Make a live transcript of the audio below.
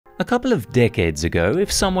A couple of decades ago,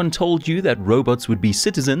 if someone told you that robots would be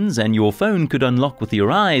citizens and your phone could unlock with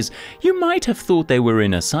your eyes, you might have thought they were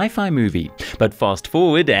in a sci-fi movie. But fast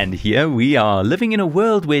forward and here we are, living in a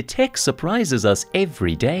world where tech surprises us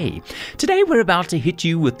every day. Today we're about to hit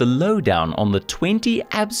you with the lowdown on the 20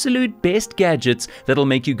 absolute best gadgets that'll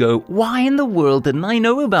make you go, why in the world didn't I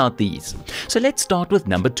know about these? So let's start with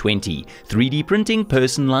number 20, 3D printing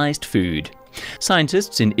personalized food.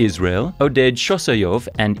 Scientists in Israel, Oded Shosoyov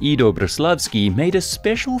and Ido Breslavsky, made a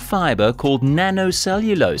special fiber called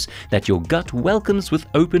nanocellulose that your gut welcomes with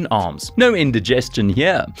open arms. No indigestion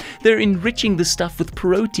here. They're enriching the stuff with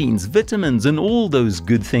proteins, vitamins and all those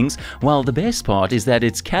good things, while the best part is that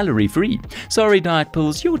it's calorie-free. Sorry diet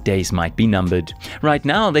pills, your days might be numbered. Right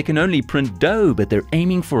now they can only print dough, but they're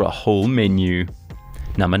aiming for a whole menu.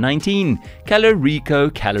 Number 19.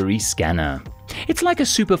 CaloRieco Calories Scanner. It's like a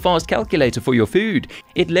super fast calculator for your food.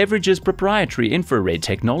 It leverages proprietary infrared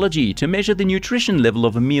technology to measure the nutrition level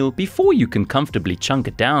of a meal before you can comfortably chunk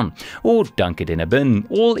it down or dunk it in a bin,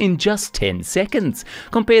 all in just 10 seconds.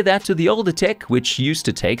 Compare that to the older tech, which used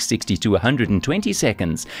to take 60 to 120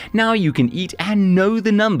 seconds. Now you can eat and know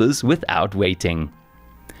the numbers without waiting.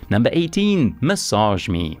 Number 18. Massage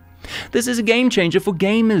Me. This is a game changer for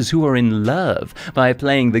gamers who are in love. By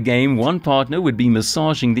playing the game, one partner would be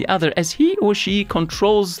massaging the other as he or she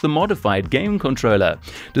controls the modified game controller.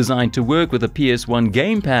 Designed to work with a PS1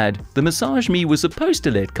 gamepad, the Massage Me was supposed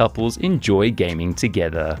to let couples enjoy gaming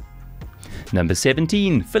together. Number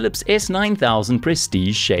 17. Philips S9000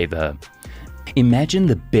 Prestige Shaver. Imagine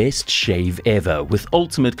the best shave ever with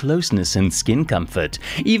ultimate closeness and skin comfort.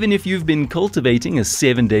 Even if you've been cultivating a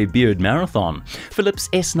 7-day beard marathon, Philips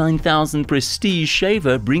S9000 Prestige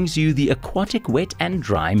Shaver brings you the aquatic wet and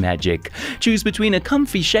dry magic. Choose between a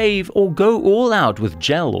comfy shave or go all out with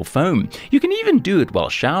gel or foam. You can even do it while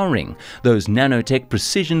showering. Those nanotech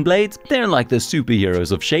precision blades, they're like the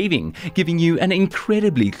superheroes of shaving, giving you an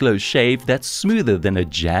incredibly close shave that's smoother than a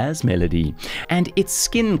jazz melody. And its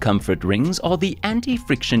skin comfort rings are the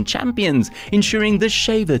anti-friction champions, ensuring the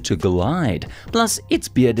shaver to glide. Plus, its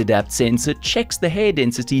beard adapt sensor checks the hair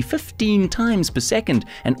density 15 times per second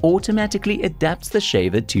and automatically adapts the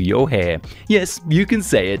shaver to your hair. Yes, you can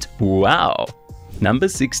say it. Wow! Number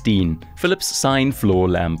 16. Philips Signe Floor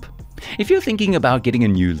Lamp. If you're thinking about getting a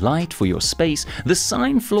new light for your space, the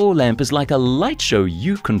Signe Floor Lamp is like a light show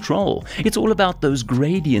you control. It's all about those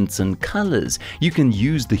gradients and colors. You can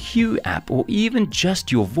use the Hue app or even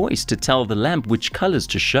just your voice to tell the lamp which colors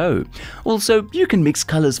to show. Also, you can mix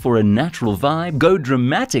colors for a natural vibe, go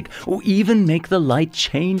dramatic, or even make the light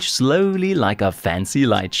change slowly like a fancy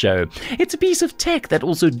light show. It's a piece of tech that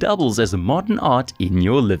also doubles as modern art in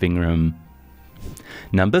your living room.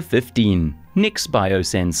 Number 15. Nix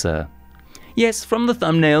Biosensor. Yes, from the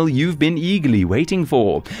thumbnail you've been eagerly waiting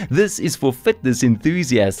for. This is for fitness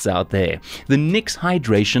enthusiasts out there. The Nix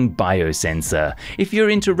Hydration Biosensor. If you're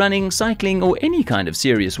into running, cycling or any kind of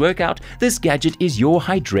serious workout, this gadget is your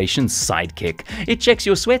hydration sidekick. It checks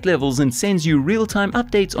your sweat levels and sends you real-time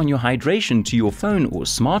updates on your hydration to your phone or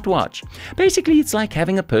smartwatch. Basically, it's like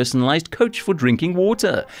having a personalized coach for drinking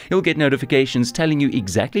water. You'll get notifications telling you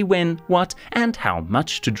exactly when, what, and how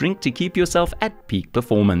much to drink to keep yourself at peak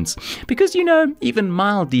performance. Because you know, even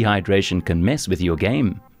mild dehydration can mess with your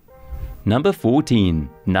game. Number 14.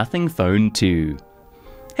 Nothing Phone 2.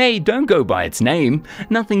 Hey, don't go by its name.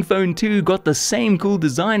 Nothing Phone 2 got the same cool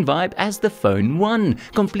design vibe as the Phone 1,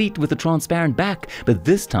 complete with a transparent back, but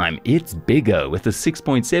this time it's bigger with a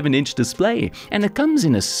 6.7-inch display, and it comes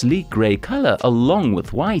in a sleek grey color along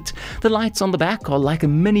with white. The lights on the back are like a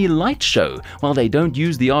mini light show. While they don't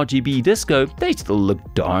use the RGB disco, they still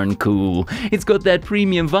look darn cool. It's got that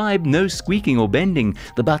premium vibe, no squeaking or bending.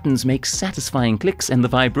 The buttons make satisfying clicks and the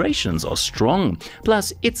vibrations are strong.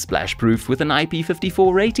 Plus, it's splash-proof with an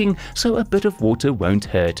IP54 rating, so a bit of water won't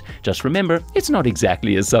hurt. Just remember, it's not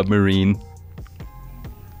exactly a submarine.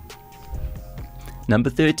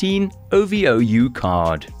 Number 13. OVOU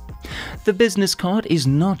Card. The business card is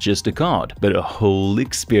not just a card, but a whole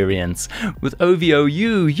experience. With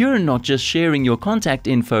OVOU, you're not just sharing your contact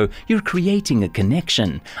info, you're creating a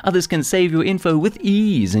connection. Others can save your info with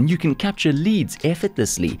ease, and you can capture leads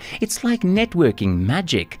effortlessly. It's like networking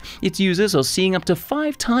magic. Its users are seeing up to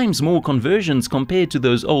 5 times more conversions compared to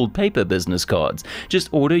those old paper business cards. Just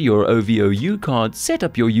order your OVOU card, set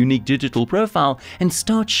up your unique digital profile, and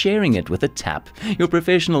start sharing it with a tap. Your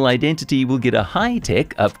professional identity will get a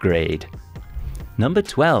high-tech upgrade. Number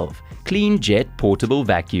 12. Clean Jet Portable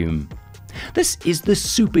Vacuum. This is the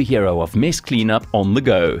superhero of mess cleanup on the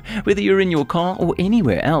go. Whether you're in your car or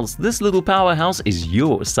anywhere else, this little powerhouse is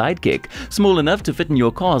your sidekick. Small enough to fit in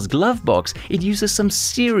your car's glove box, it uses some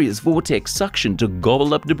serious vortex suction to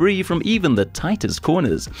gobble up debris from even the tightest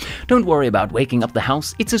corners. Don't worry about waking up the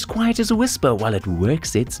house, it's as quiet as a whisper while it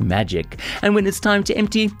works its magic. And when it's time to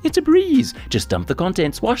empty, it's a breeze. Just dump the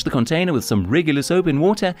contents, wash the container with some regular soap and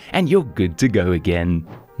water, and you're good to go again.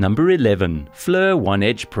 Number 11. FLIR One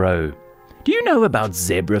Edge Pro. Do you know about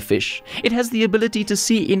zebrafish? It has the ability to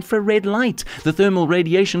see infrared light, the thermal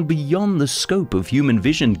radiation beyond the scope of human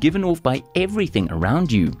vision given off by everything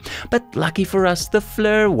around you. But lucky for us, the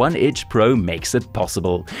FLIR One Edge Pro makes it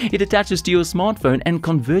possible. It attaches to your smartphone and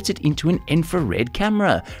converts it into an infrared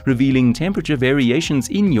camera, revealing temperature variations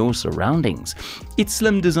in your surroundings. Its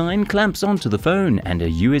slim design clamps onto the phone, and a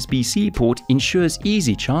USB-C port ensures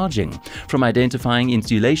easy charging. From identifying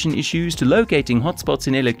installation issues to locating hotspots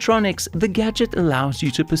in electronics, the gadget allows you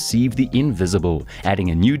to perceive the invisible,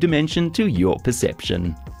 adding a new dimension to your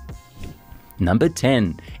perception. Number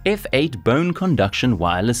 10. F8 Bone Conduction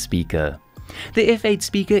Wireless Speaker. The F8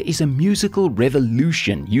 speaker is a musical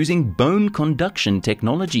revolution using bone conduction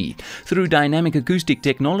technology. Through dynamic acoustic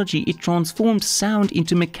technology, it transforms sound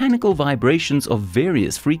into mechanical vibrations of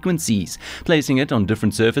various frequencies. Placing it on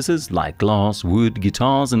different surfaces like glass, wood,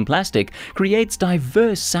 guitars, and plastic creates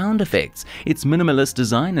diverse sound effects. Its minimalist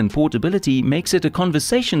design and portability makes it a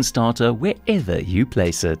conversation starter wherever you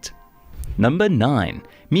place it. Number 9.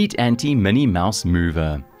 Meet Anti-Mini Mouse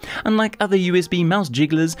Mover. Unlike other USB mouse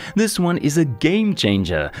jigglers, this one is a game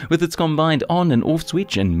changer. With its combined on and off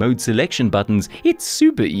switch and mode selection buttons, it's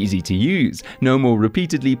super easy to use. No more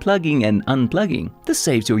repeatedly plugging and unplugging. This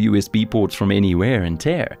saves your USB ports from any wear and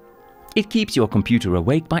tear. It keeps your computer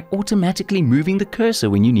awake by automatically moving the cursor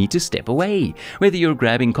when you need to step away. Whether you're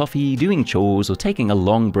grabbing coffee, doing chores, or taking a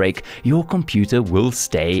long break, your computer will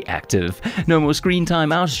stay active. No more screen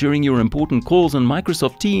time out during your important calls on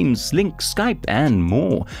Microsoft Teams, Link, Skype, and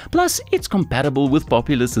more. Plus, it's compatible with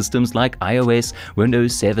popular systems like iOS,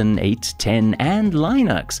 Windows 7, 8, 10, and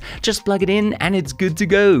Linux. Just plug it in and it's good to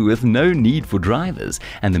go with no need for drivers.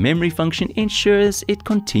 And the memory function ensures it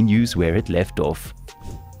continues where it left off.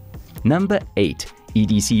 Number 8.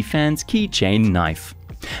 EDCfans Keychain Knife.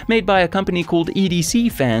 Made by a company called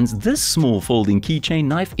EDCfans, this small folding keychain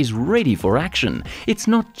knife is ready for action. It's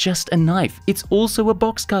not just a knife, it's also a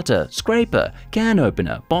box cutter, scraper, can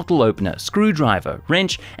opener, bottle opener, screwdriver,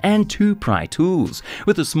 wrench, and 2 pry tools.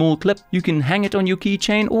 With a small clip, you can hang it on your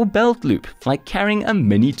keychain or belt loop, like carrying a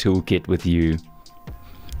mini toolkit with you.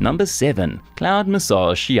 Number 7. Cloud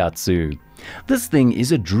Massage Shiatsu. This thing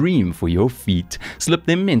is a dream for your feet. Slip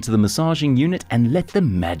them into the massaging unit and let the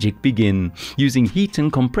magic begin. Using heat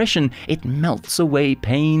and compression, it melts away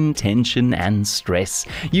pain, tension, and stress.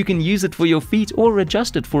 You can use it for your feet or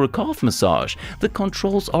adjust it for a calf massage. The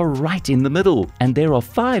controls are right in the middle, and there are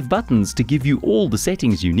 5 buttons to give you all the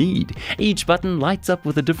settings you need. Each button lights up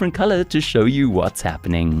with a different color to show you what's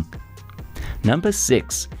happening. Number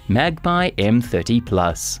 6. Magpie M30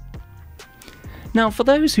 Plus. Now, for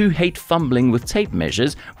those who hate fumbling with tape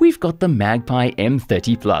measures, we've got the Magpie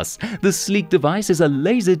M30 Plus. This sleek device is a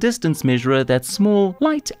laser distance measurer that's small,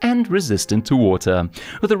 light, and resistant to water.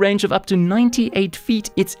 With a range of up to 98 feet,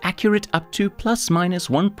 it's accurate up to ±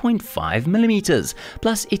 1.5 millimeters.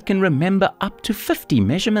 Plus, it can remember up to 50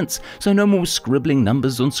 measurements, so no more scribbling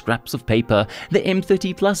numbers on scraps of paper. The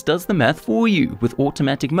M30 Plus does the math for you, with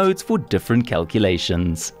automatic modes for different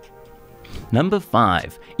calculations. Number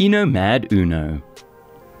 5. ENOMAD Uno.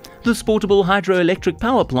 This portable hydroelectric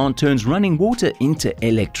power plant turns running water into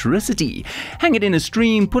electricity. Hang it in a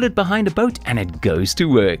stream, put it behind a boat, and it goes to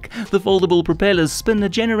work. The foldable propellers spin a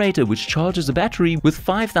generator which charges a battery with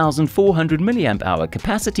 5,400 mAh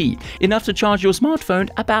capacity, enough to charge your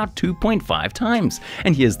smartphone about 2.5 times.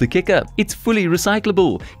 And here's the kicker, it's fully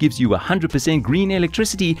recyclable, gives you 100% green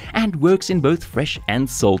electricity, and works in both fresh and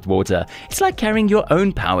salt water. It's like carrying your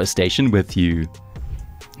own power station with you.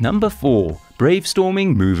 Number 4.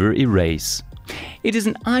 Bravestorming Mover Erase. It is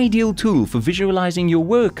an ideal tool for visualizing your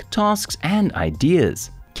work, tasks, and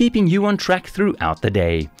ideas, keeping you on track throughout the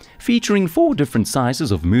day. Featuring 4 different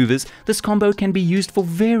sizes of movers, this combo can be used for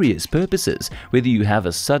various purposes, whether you have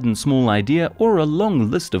a sudden small idea or a long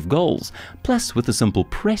list of goals. Plus, with a simple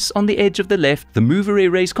press on the edge of the left, the mover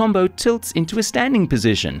erase combo tilts into a standing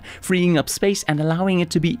position, freeing up space and allowing it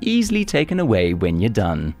to be easily taken away when you're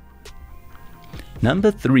done.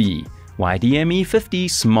 Number 3. YDME50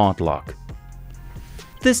 Smart Lock.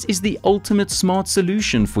 This is the ultimate smart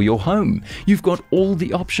solution for your home. You've got all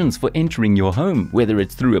the options for entering your home, whether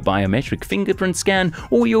it's through a biometric fingerprint scan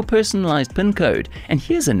or your personalized PIN code. And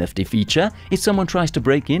here's a nifty feature. If someone tries to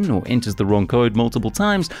break in or enters the wrong code multiple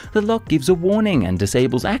times, the lock gives a warning and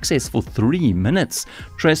disables access for 3 minutes.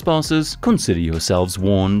 Trespassers, consider yourselves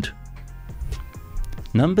warned.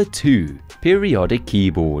 Number 2. Periodic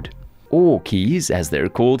keyboard. OR keys, as they're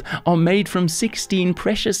called, are made from 16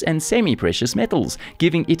 precious and semi-precious metals,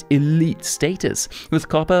 giving it elite status. With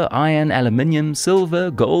copper, iron, aluminium,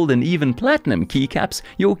 silver, gold, and even platinum keycaps,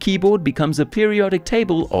 your keyboard becomes a periodic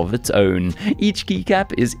table of its own. Each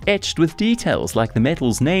keycap is etched with details like the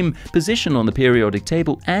metal's name, position on the periodic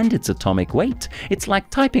table, and its atomic weight. It's like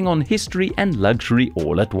typing on history and luxury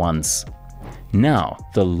all at once. Now,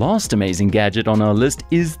 the last amazing gadget on our list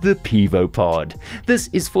is the PivoPod. This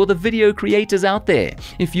is for the video creators out there.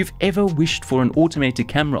 If you've ever wished for an automated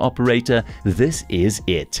camera operator, this is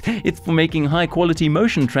it. It's for making high-quality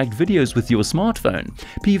motion-tracked videos with your smartphone.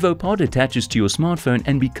 PivoPod attaches to your smartphone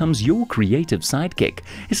and becomes your creative sidekick.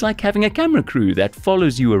 It's like having a camera crew that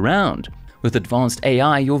follows you around. With advanced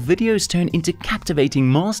AI, your videos turn into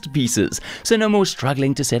captivating masterpieces, so no more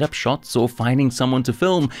struggling to set up shots or finding someone to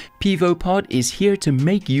film. PivoPod is here to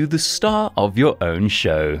make you the star of your own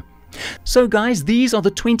show. So guys, these are the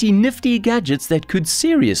 20 nifty gadgets that could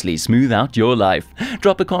seriously smooth out your life.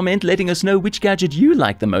 Drop a comment letting us know which gadget you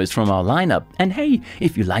like the most from our lineup. And hey,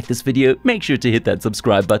 if you like this video, make sure to hit that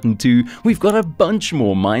subscribe button too. We've got a bunch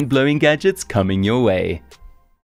more mind-blowing gadgets coming your way.